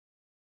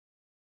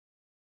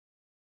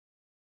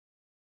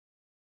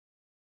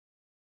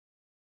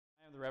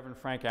I'm the Reverend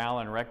Frank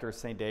Allen, rector of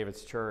St.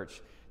 David's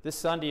Church. This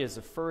Sunday is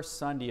the first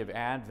Sunday of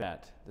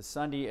Advent, the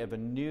Sunday of a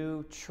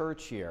new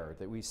church year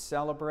that we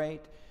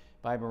celebrate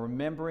by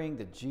remembering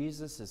that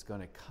Jesus is going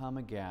to come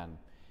again.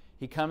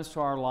 He comes to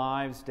our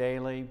lives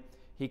daily.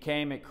 He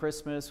came at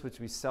Christmas,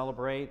 which we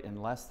celebrate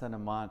in less than a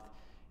month,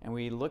 and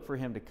we look for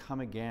him to come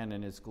again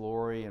in his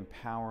glory and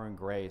power and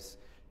grace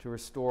to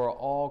restore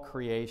all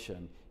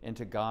creation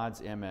into God's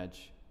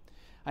image.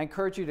 I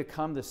encourage you to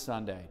come this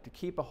Sunday, to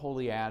keep a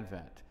holy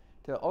Advent,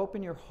 to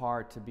open your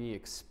heart to be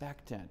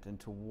expectant and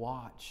to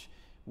watch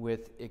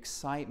with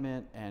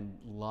excitement and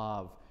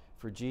love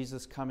for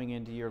Jesus coming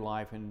into your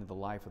life and into the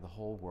life of the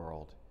whole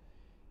world.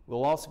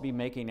 We'll also be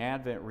making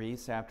Advent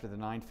wreaths after the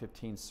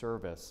 9:15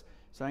 service,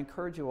 so I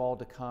encourage you all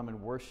to come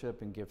and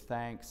worship and give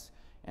thanks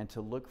and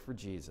to look for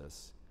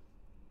Jesus.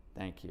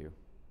 Thank you.